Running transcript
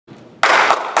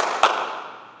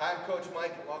I'm Coach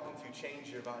Mike, and welcome to Change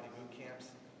Your Body Boot Camps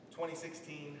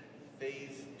 2016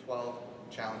 Phase 12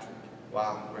 Challenge Week.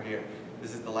 Wow, we're here.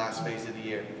 This is the last phase of the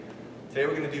year. Today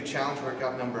we're going to do challenge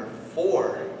workout number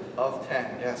 4 of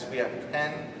 10. Yes, we have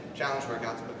 10 challenge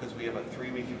workouts because we have a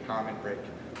 3-week empowerment break.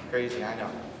 Crazy, I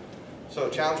know. So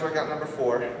challenge workout number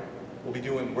 4, we'll be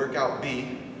doing workout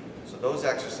B. So those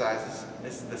exercises,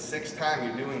 this is the 6th time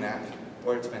you're doing that,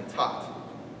 or it's been taught.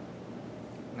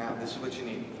 Now, this is what you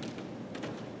need.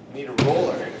 You need a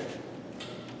roller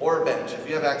or a bench. If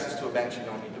you have access to a bench, you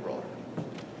don't need the roller.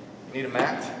 You need a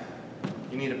mat.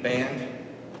 You need a band.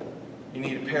 You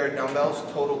need a pair of dumbbells.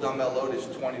 Total dumbbell load is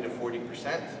 20 to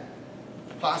 40%.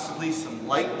 Possibly some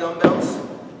light dumbbells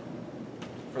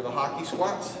for the hockey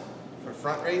squats, for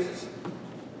front raises.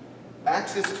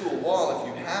 Access to a wall if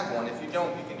you have one. If you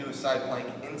don't, you can do a side plank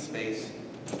in space.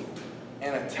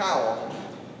 And a towel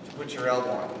to put your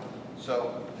elbow on.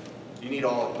 So you need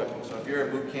all equipment. So if you're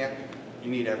at boot camp,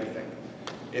 you need everything.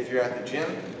 If you're at the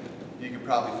gym, you could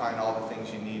probably find all the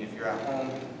things you need. If you're at home,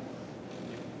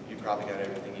 you probably got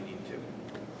everything you need too.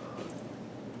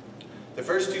 The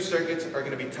first 2 circuits are going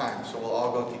to be timed, so we'll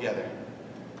all go together.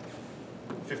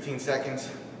 15 seconds,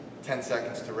 10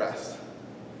 seconds to rest.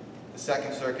 The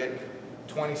second circuit,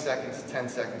 20 seconds, 10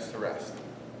 seconds to rest.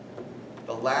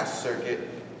 The last circuit,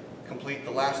 complete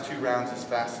the last 2 rounds as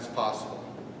fast as possible.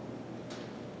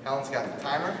 Helen's got the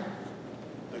timer.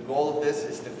 The goal of this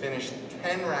is to finish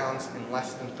 10 rounds in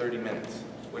less than 30 minutes,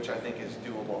 which I think is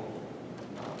doable.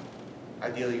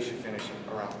 Ideally, you should finish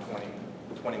around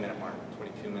 20-minute mark,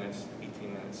 22 minutes,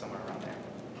 18 minutes, somewhere around there.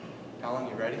 Helen,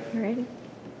 you ready? I'm ready.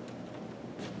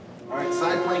 All right,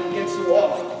 side plank against the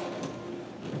wall.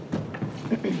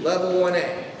 Level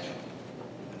 1A.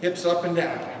 Hips up and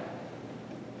down.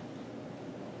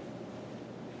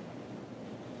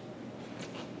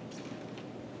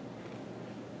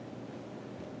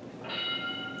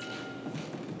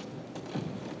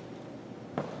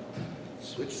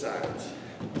 Switch sides.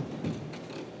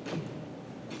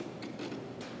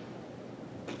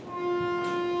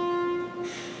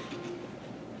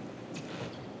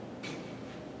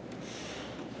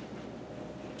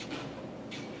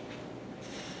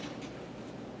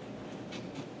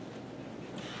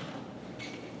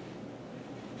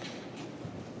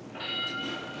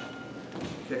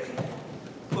 Okay.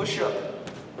 Push up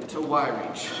to Y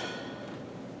reach.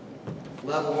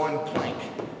 Level 1 plank.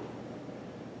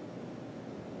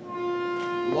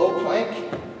 Low plank,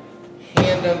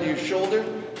 hand under your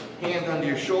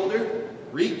shoulder,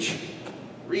 reach,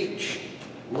 reach.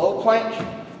 Low plank,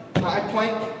 high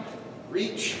plank,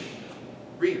 reach,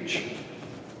 reach.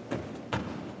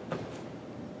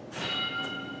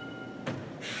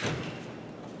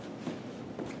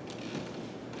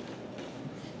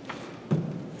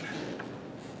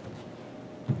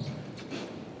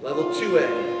 Level 2A,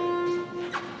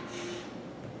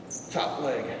 top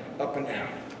leg, up and down.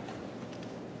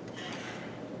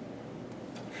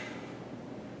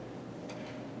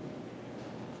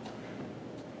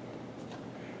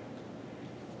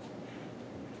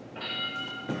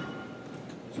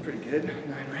 Pretty good, 9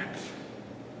 reps.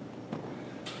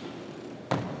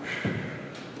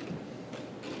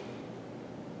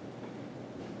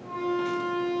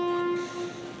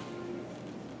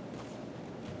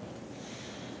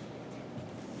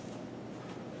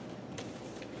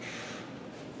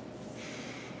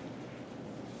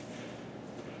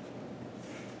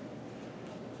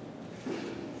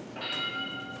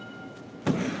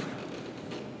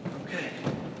 Okay,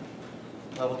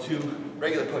 level 2,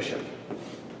 regular push-up.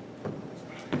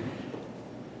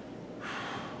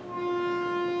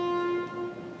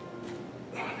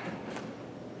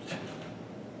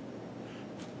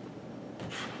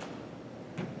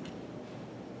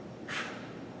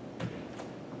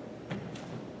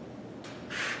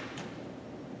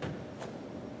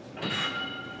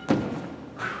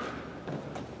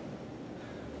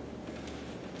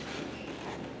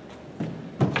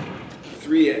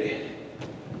 3A.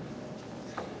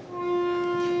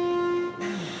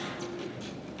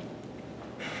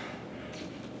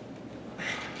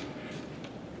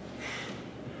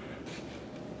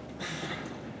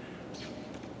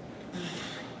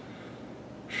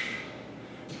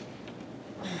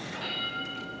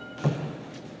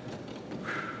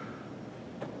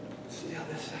 See how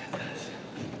this side does.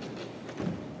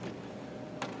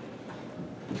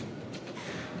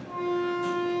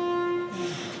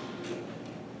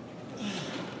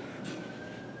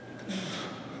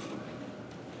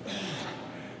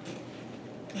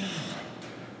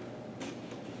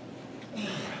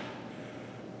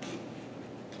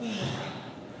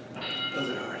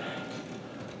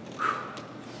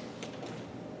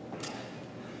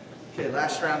 Okay,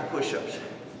 last round of push-ups.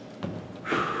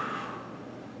 No,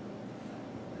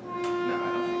 I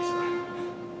don't think so.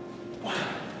 One,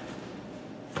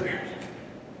 third.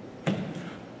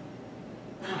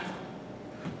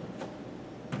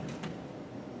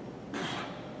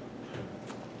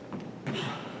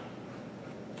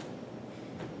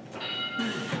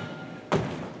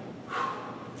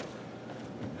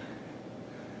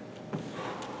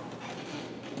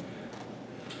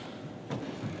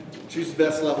 Choose the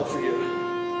best level for you.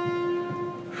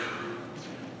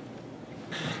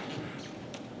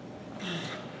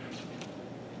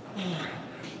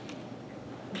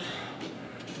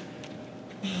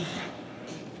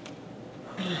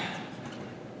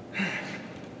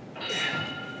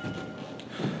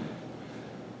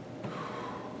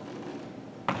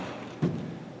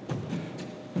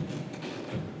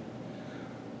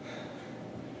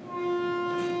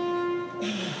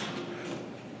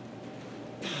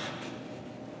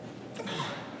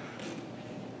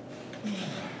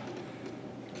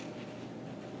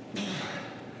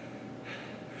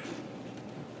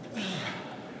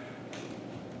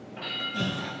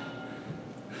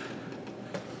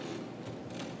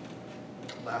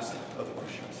 Last of the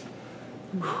push-ups.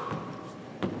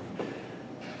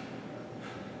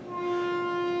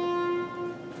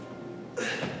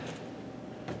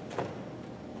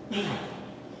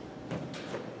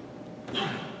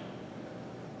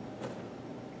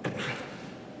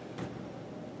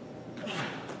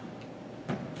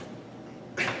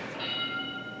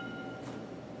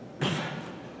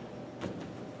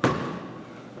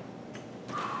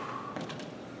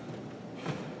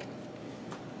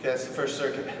 Okay, that's the first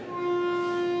circuit.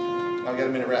 I'll get a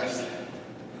minute rest.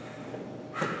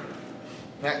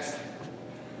 Next,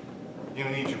 you're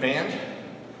gonna need your band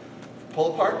for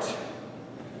pull aparts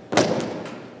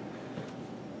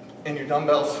and your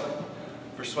dumbbells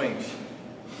for swings.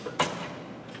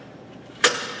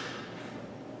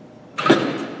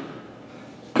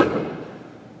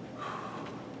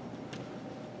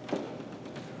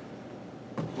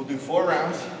 We'll do 4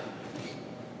 rounds.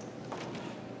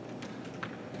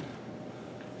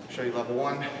 Show you level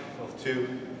 1, level 2,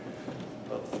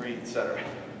 level 3, etc.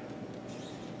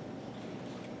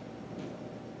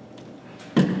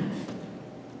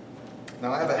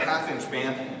 Now I have a 1/2-inch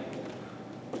band,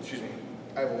 excuse me,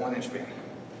 I have a 1-inch band.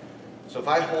 So if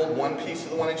I hold one piece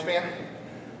of the 1-inch band,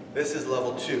 this is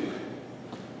level 2.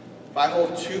 If I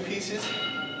hold 2 pieces,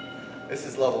 this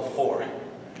is level 4.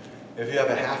 If you have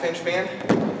a 1/2-inch band,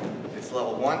 it's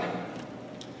level 1.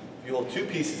 If you hold 2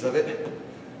 pieces of it,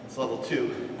 it's level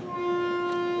 2.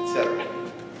 Etc.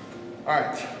 All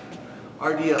right,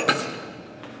 RDLs.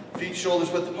 Feet, shoulders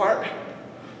width apart,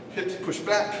 hips push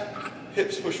back,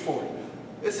 hips push forward.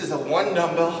 This is a 1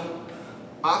 dumbbell,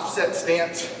 offset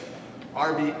stance,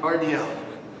 RDL,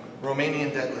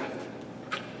 Romanian deadlift.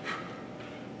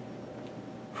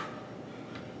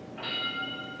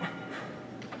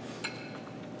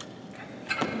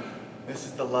 This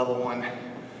is the level 1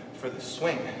 for the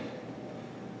swing.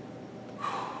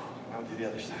 Now do the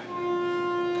other side.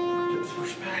 Hips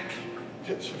push back,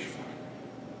 hips push forward.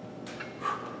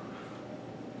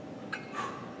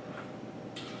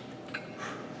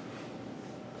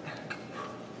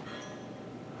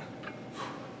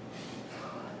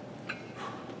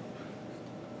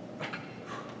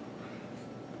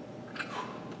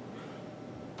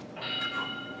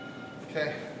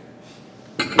 Okay.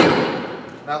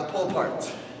 Now the pull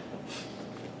aparts.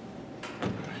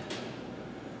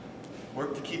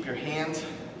 Work to keep your hands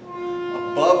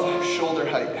above shoulder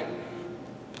height.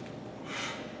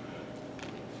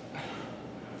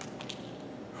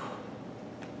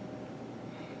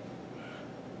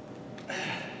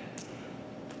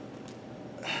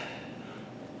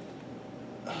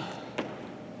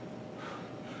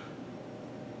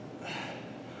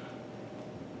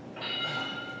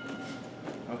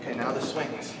 Okay, now the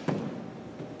swings.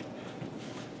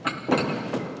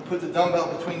 Put the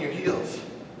dumbbell between your heels.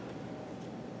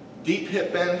 Deep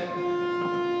hip bend.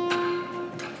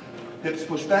 Hips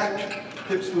push back,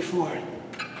 hips push forward.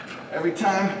 Every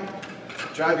time,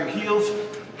 drive your heels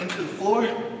into the floor,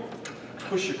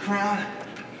 push your crown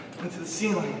into the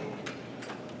ceiling.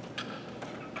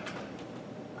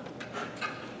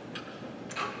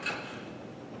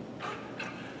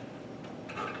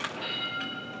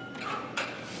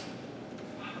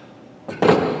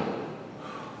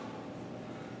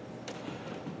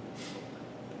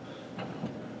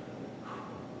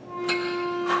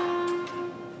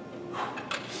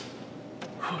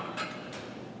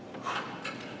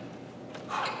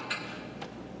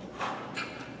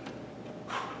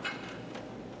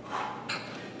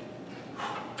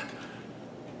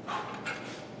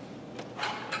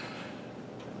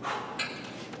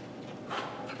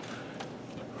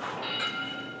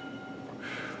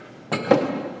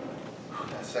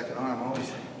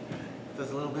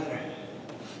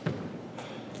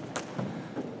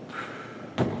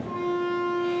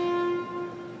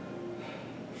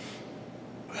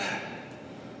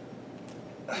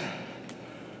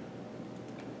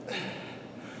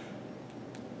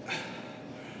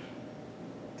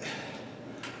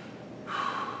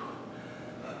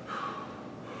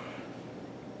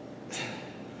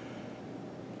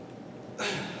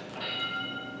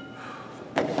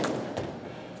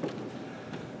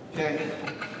 Okay,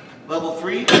 level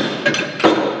 3,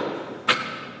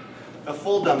 a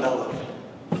full dumbbell load.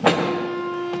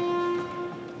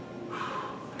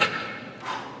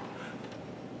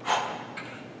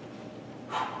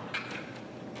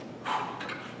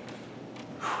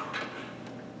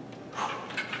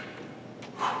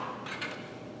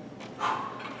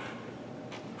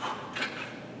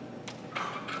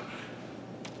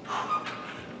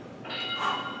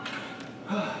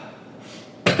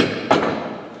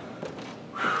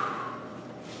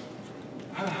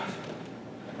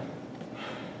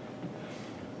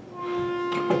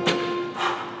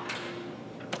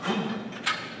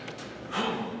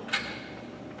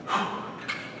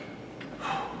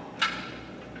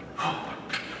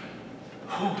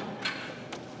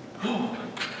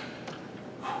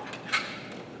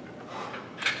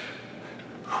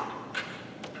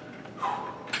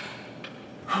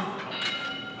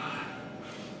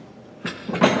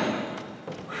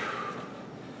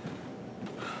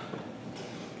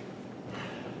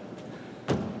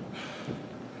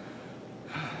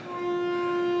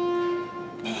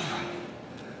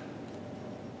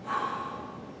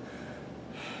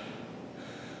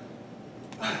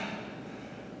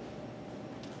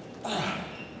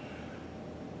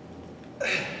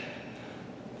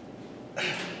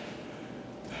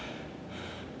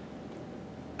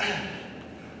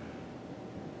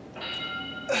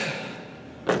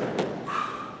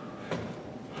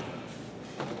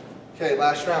 Okay,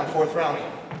 last round, 4th round.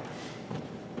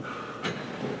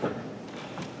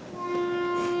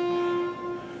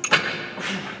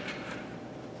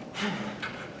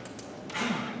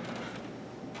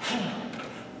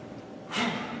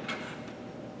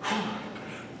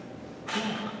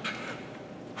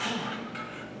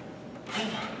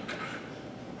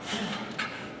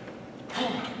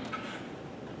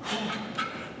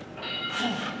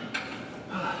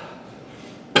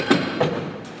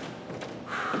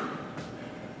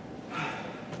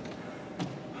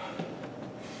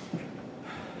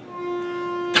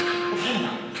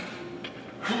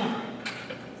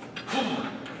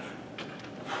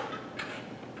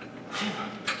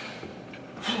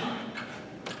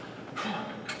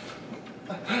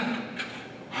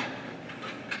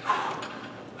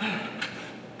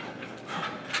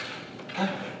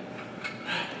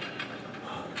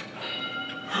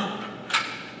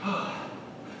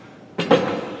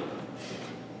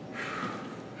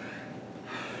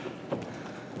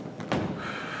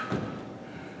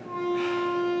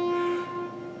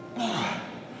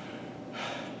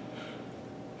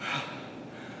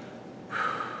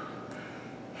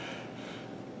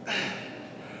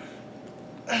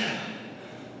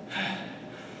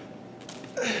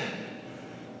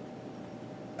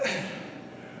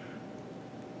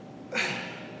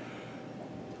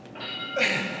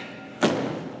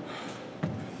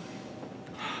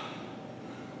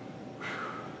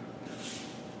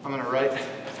 I'm gonna write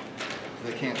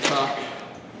because I can't talk.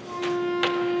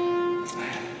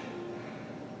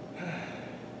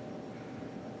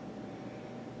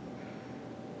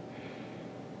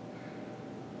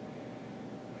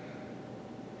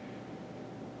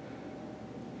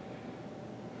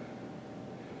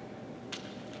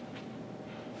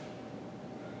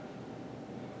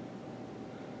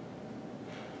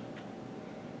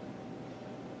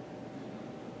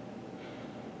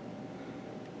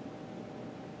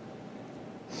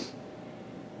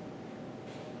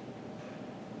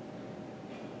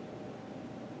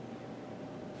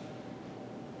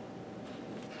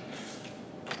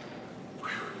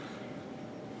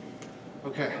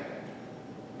 Okay,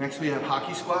 next we have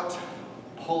hockey squats,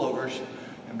 pullovers,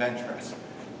 and bench press.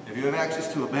 If you have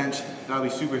access to a bench, that'll be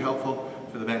super helpful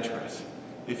for the bench press.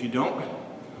 If you don't,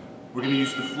 we're gonna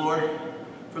use the floor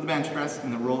for the bench press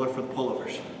and the roller for the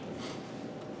pullovers.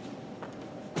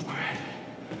 All right.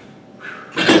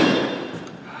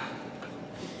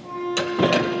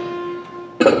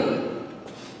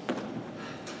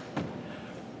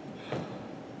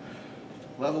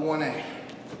 Level 1A.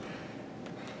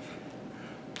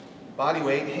 Body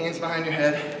weight, hands behind your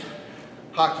head,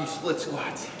 hockey split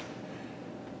squats.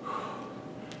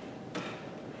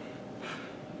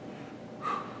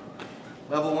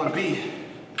 Level 1B,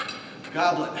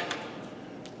 goblet.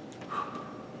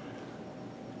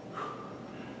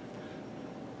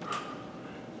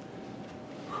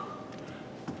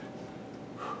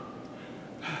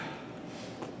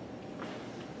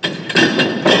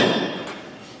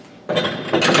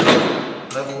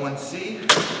 Level 1C,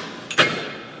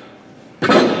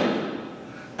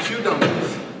 2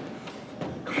 dumbbells.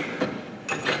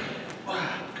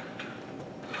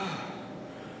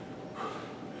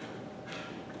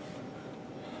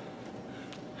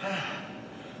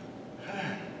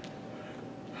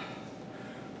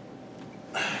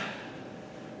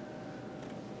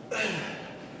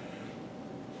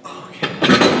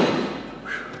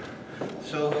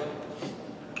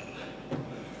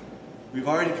 We've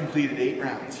already completed 8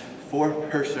 rounds, 4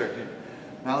 per circuit.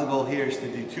 Now the goal here is to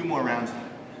do 2 more rounds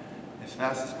as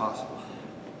fast as possible.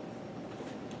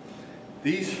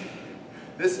 This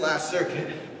last circuit,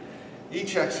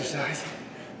 each exercise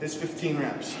is 15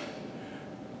 reps.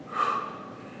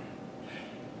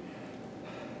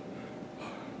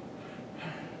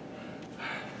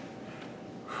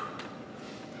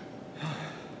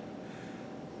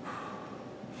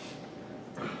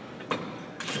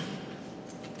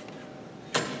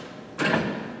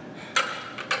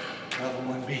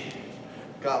 Level 1B,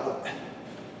 goblet.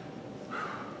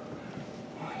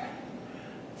 1,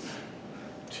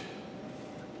 2,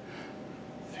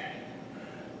 3,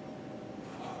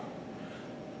 4,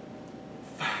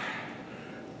 5.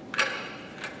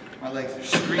 My legs are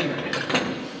screaming.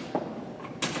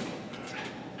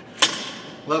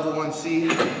 Level 1C,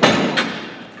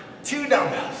 2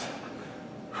 dumbbells.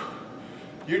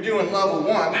 You're doing level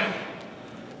 1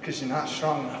 because you're not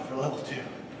strong enough for level 2.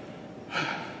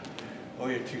 Or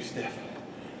you're too stiff.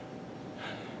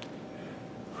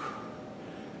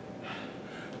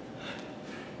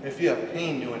 If you have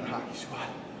pain doing a hockey squat,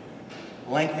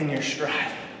 lengthen your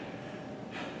stride.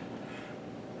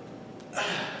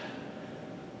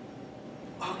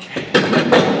 Okay.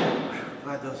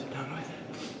 Glad those are done with.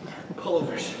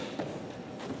 Pullovers.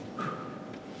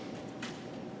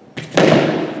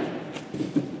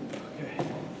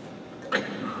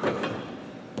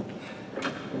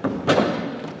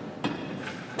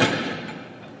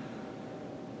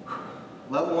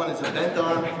 Level 1 is a bent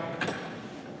arm.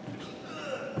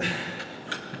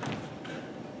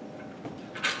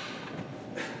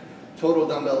 Total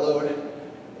dumbbell load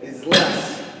is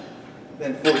less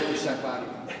than 40% body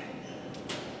weight.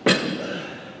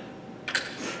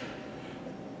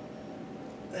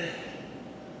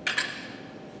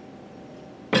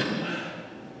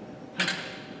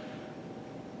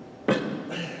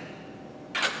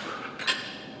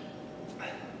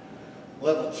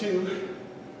 Level 2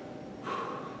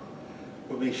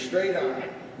 will be straight arm,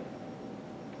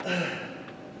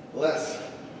 less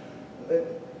than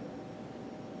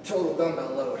total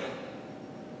dumbbell load.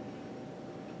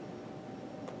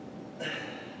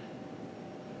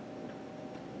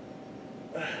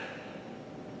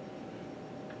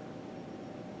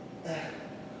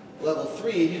 Level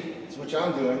 3 is what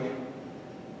I'm doing.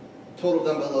 Total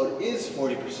dumbbell load is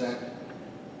 40%,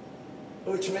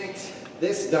 which makes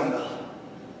this dumbbell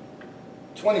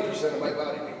 20% of my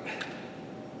body weight.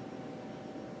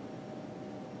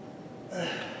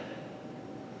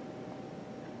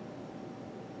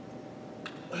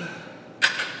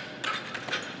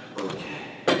 Okay.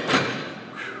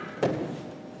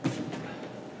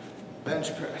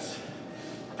 Bench press.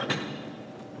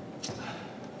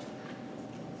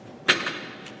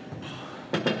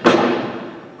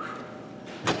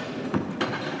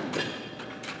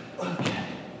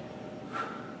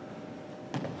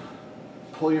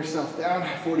 Pull yourself down,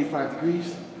 45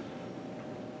 degrees,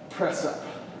 press up.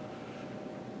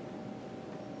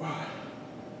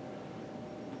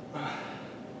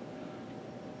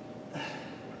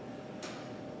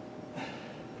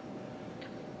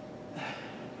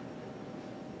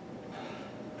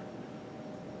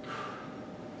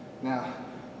 Now,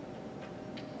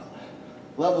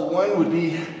 level 1 would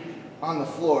be on the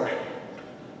floor.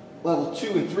 Level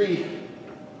 2 and 3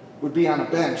 would be on a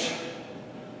bench.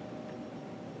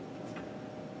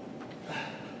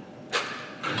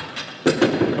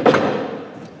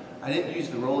 I didn't use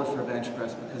the roller for a bench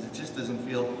press because it just doesn't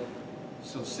feel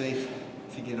so safe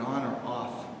to get on or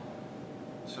off.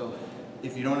 So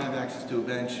if you don't have access to a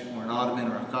bench or an ottoman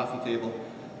or a coffee table,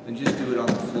 then just do it on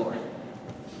the floor.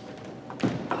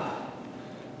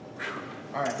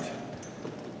 All right.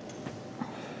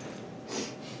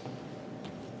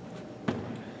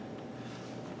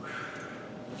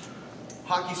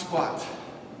 Hockey squat.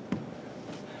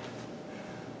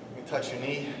 You touch your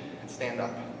knee and stand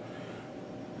up.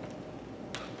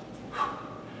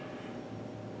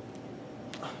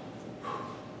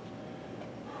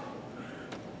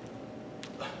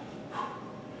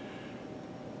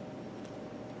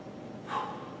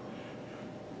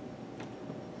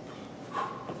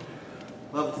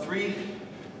 Level 3,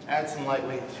 add some light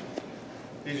weights.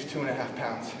 These are 2.5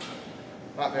 pounds.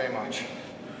 Not very much.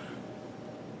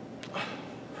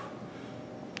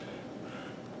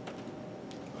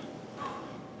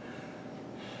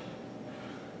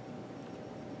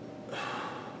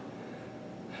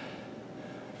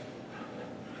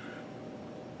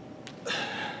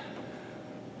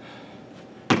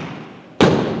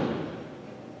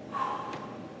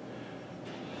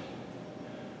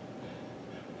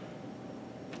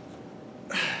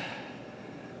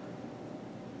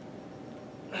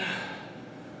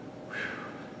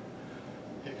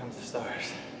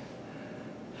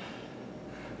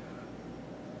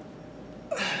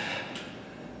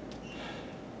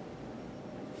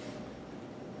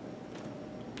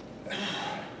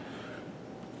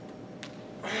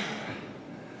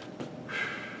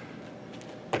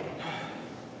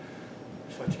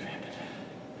 foot's cramping.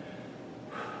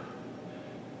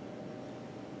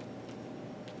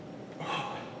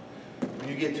 When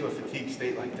you get to a fatigue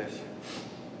state like this,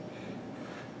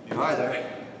 you either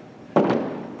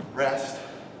rest,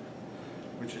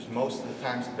 which is most of the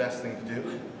times the best thing to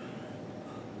do,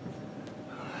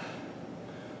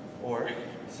 or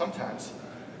sometimes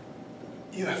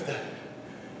you have to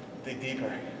dig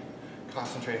deeper,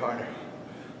 concentrate harder,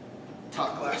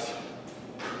 talk less.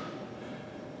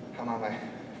 I'm on my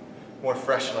more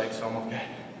fresh legs, so I'm okay.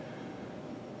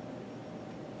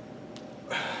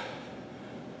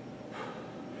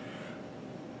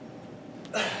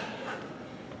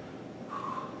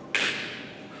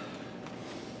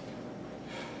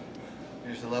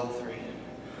 Here's the level 3.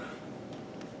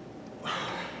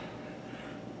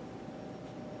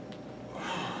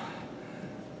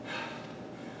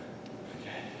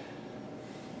 Okay.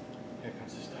 Here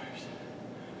comes the stars.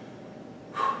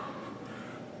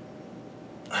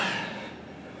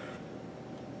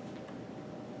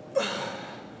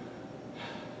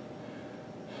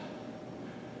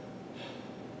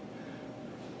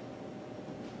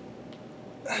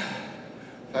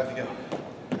 Time to go.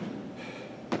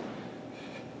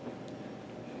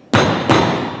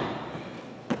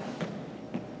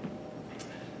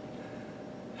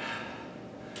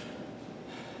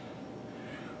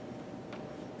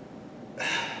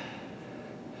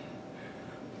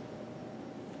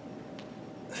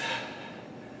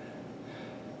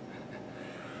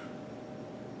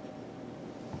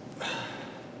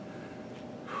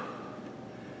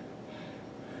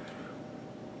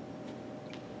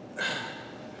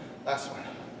 Last one.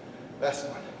 Best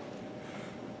one.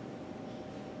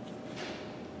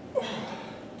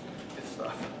 Good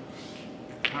stuff.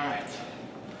 All right.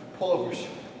 Pullovers.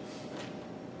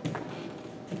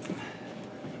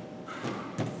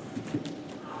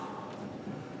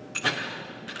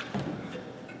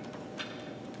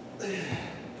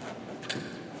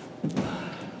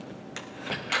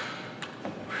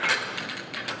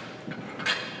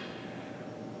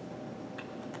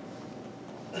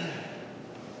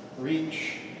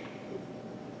 Reach.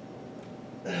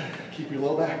 Keep your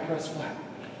low back pressed flat.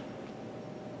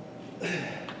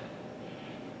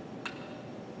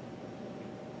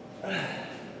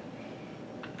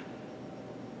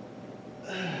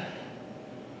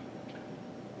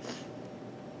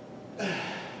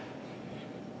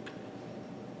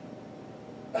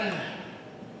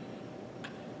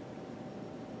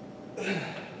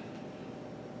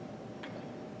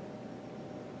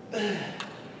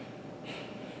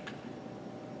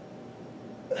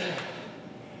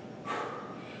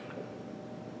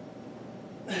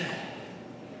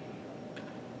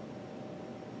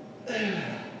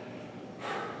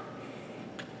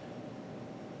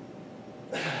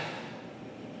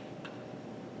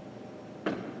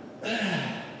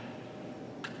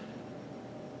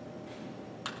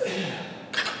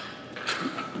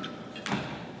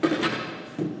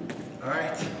 All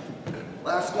right,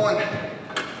 last one.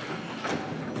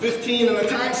 15 and a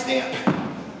timestamp.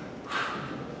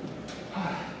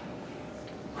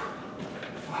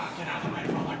 Get out of the way,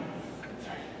 roller.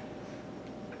 3,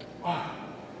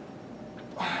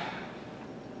 5,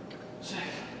 6,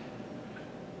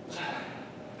 7,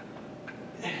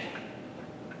 8,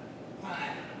 9,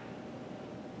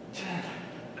 10,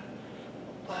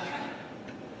 11,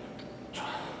 12,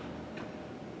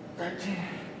 13,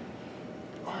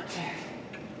 14,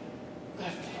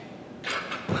 15.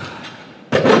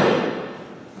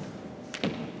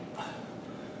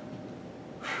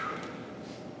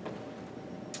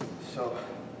 So,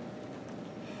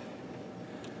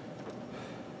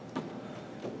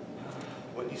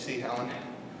 what you see, Helen,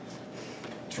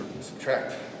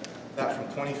 subtract that from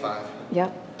 25.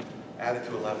 Yep. Add it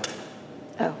to 11.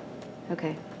 Oh,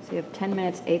 okay. So you have 10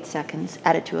 minutes, 8 seconds,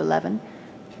 added to 11.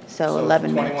 So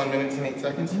 11 minutes. 21 minutes and 8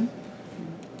 seconds.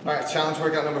 All right, challenge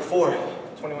workout number 4,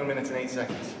 21 minutes and 8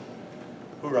 seconds.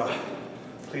 Hoorah.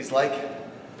 Please like,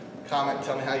 comment,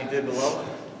 tell me how you did below.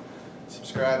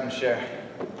 Subscribe and share.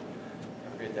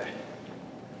 Have a great day.